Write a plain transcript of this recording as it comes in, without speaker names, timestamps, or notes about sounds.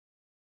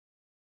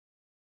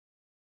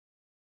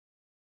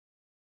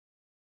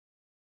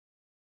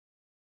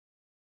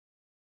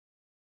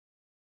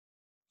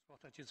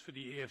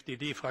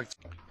EFDD,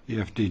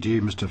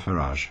 Mr.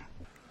 Farage.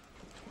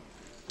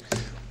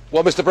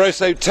 Well, Mr.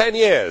 Barroso,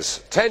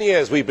 10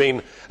 years we've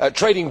been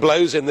trading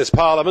blows in this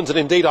Parliament, and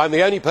indeed I'm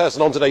the only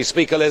person on today's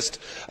speaker list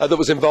that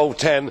was involved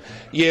 10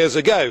 years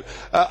ago.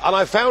 And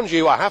I found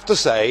you, I have to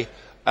say,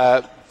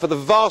 for the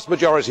vast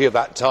majority of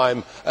that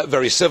time,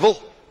 very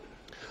civil,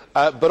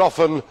 but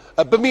often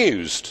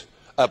bemused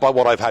by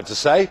what I've had to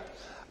say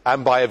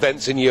and by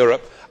events in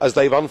Europe as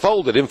they've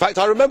unfolded. In fact,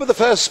 I remember the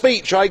first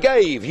speech I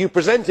gave. You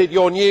presented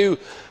your new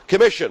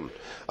Commission,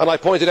 and I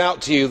pointed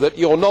out to you that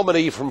your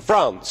nominee from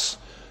France,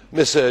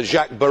 Mr.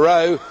 Jacques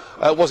Barrot,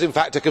 was in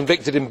fact a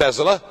convicted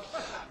embezzler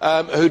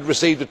who had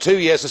received a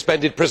 2-year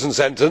suspended prison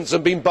sentence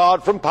and been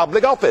barred from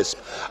public office.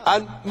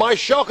 And my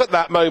shock at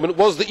that moment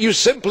was that you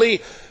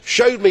simply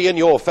showed me in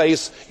your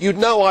face you had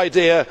no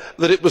idea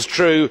that it was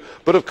true,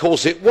 but of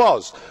course it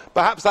was.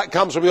 Perhaps that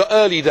comes from your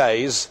early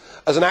days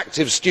as an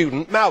active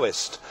student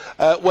Maoist,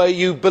 where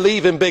you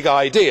believe in big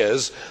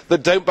ideas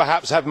that don't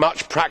perhaps have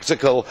much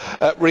practical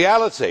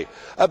reality.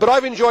 But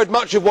I've enjoyed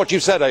much of what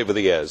you've said over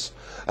the years.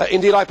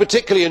 Indeed, I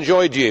particularly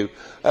enjoyed you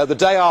the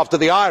day after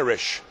the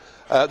Irish,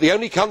 the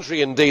only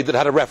country indeed that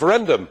had a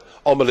referendum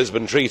on the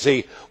Lisbon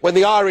Treaty, when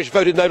the Irish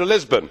voted no to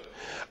Lisbon.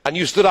 And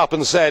you stood up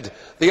and said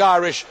the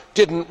Irish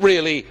didn't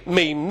really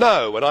mean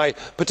no, and I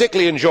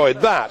particularly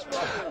enjoyed that.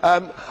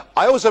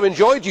 I also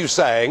enjoyed you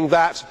saying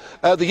that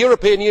the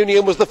European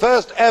Union was the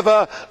first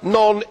ever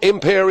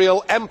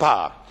non-imperial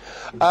empire,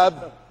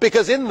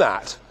 because in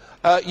that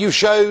you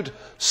showed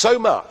so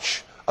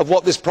much of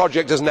what this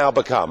project has now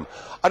become.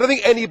 I don't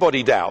think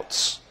anybody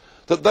doubts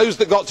that those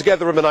that got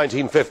together in the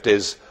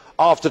 1950s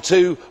after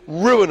 2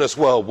 ruinous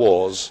world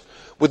wars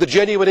with the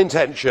genuine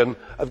intention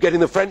of getting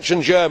the French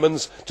and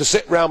Germans to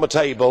sit round the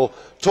table,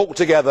 talk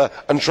together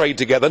and trade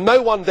together.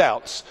 No one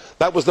doubts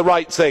that was the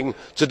right thing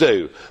to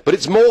do, but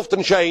it's morphed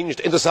and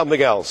changed into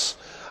something else.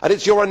 And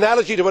it's your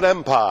analogy to an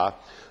empire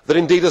that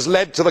indeed has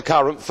led to the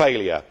current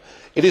failure.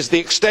 It is the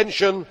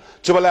extension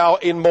to allow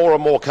in more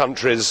and more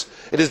countries.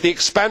 It is the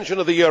expansion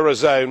of the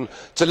Eurozone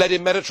to let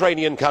in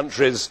Mediterranean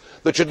countries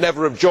that should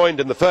never have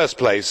joined in the first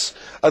place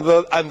and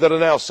that are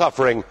now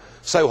suffering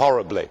so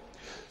horribly.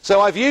 So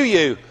I view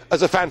you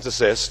as a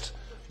fantasist,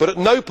 but at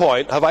no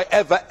point have I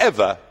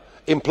ever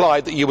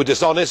implied that you were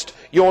dishonest.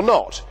 You're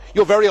not.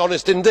 You're very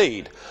honest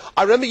indeed.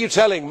 I remember you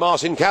telling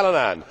Martin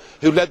Callanan,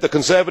 who led the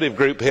Conservative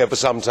group here for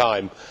some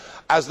time,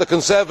 as the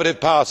Conservative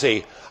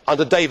Party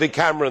under David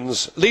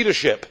Cameron's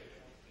leadership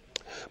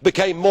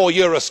became more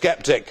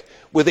Eurosceptic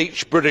with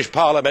each British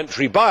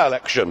parliamentary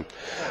by-election,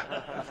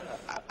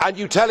 and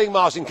you telling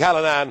Martin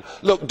Callanan,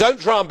 look, don't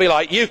try and be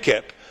like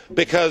UKIP,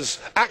 because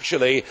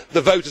actually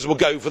the voters will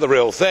go for the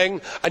real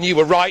thing, and you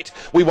were right,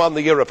 we won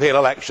the European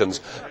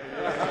elections.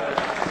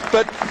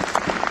 But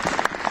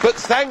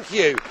thank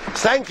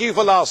you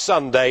for last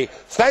Sunday,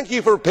 thank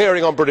you for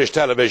appearing on British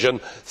television,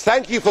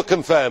 thank you for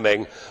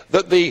confirming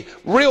that the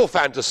real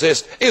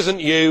fantasist isn't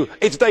you,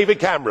 it's David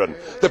Cameron,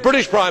 the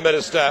British Prime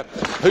Minister,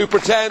 who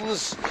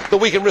pretends that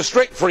we can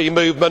restrict free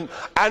movement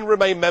and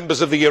remain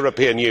members of the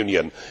European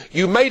Union.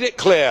 You made it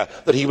clear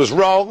that he was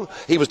wrong,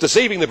 he was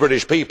deceiving the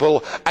British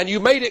people, and you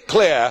made it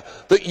clear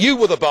that you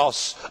were the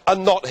boss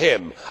and not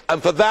him.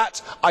 And for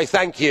that I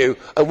thank you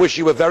and wish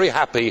you a very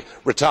happy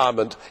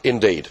retirement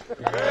indeed.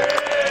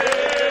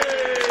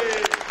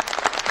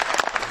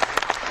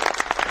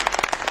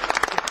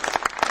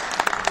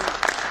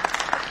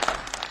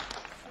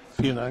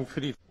 Vielen Dank für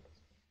die